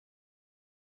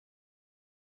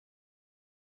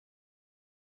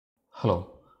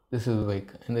Hello, this is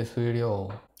Vivek. In this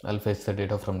video, I'll fetch the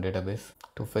data from database.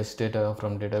 To fetch data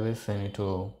from database, I need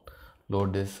to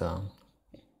load this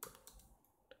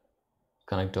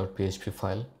connect.php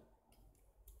file,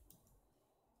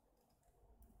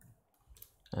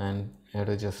 and I have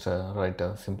to just write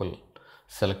a simple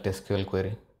select SQL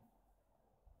query.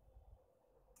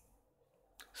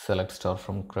 Select star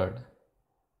from CRUD.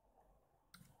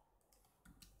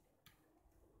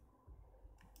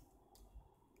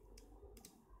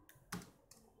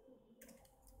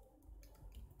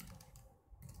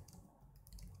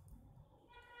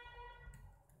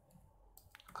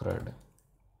 CRUD.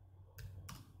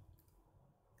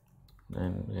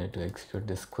 And we have to execute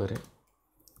this query.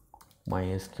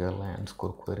 MySQL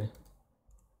 _ query.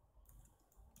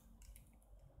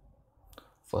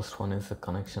 First one is a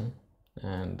connection,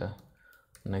 and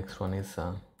next one is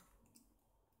a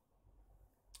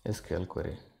SQL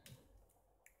query.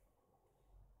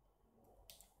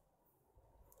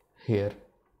 Here,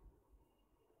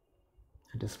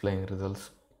 displaying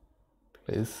results.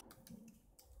 Please,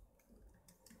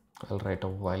 I'll write a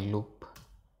while loop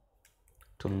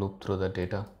to loop through the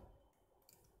data.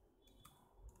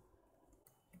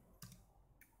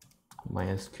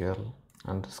 MySQL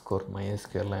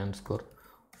 _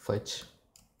 fetch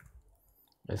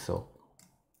so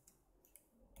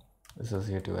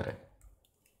associative array,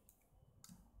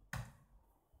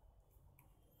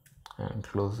 and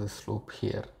close this loop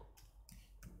here.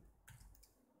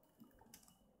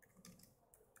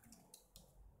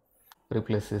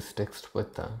 Replace this text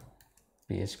with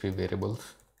PHP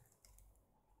variables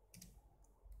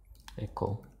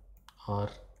echo or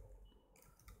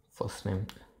first name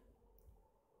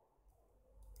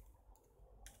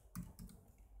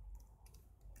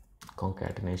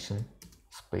concatenation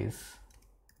space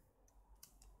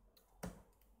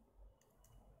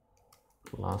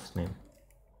last name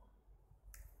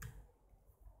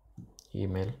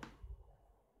email,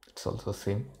 it's also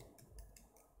same,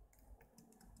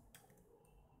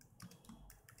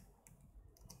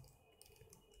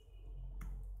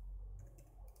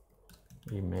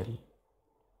 email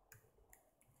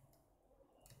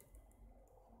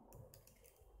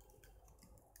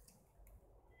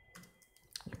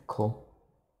echo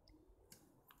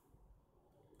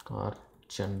or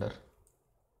gender,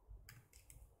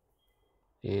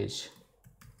 age,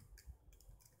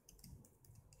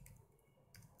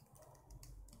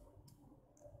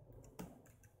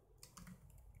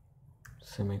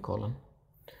 semicolon,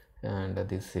 and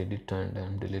this edit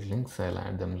and delete links I'll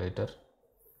add them later.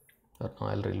 But now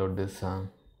I'll reload this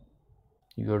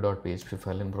user.php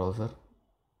file in browser,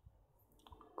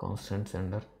 constant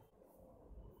sender.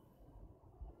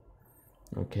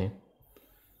 Okay,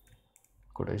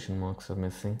 quotation marks are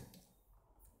missing.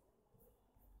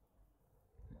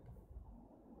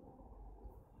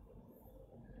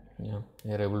 Yeah,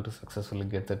 we are able to successfully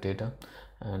get the data,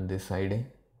 and this ID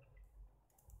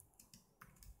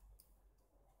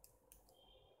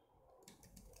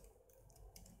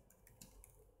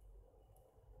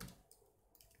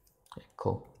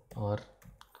echo or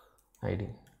ID.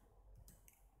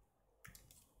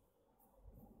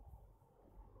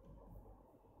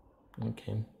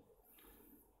 Okay,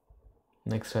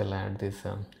 next I'll add this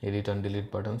edit and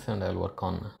delete buttons, and I'll work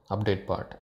on update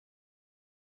part.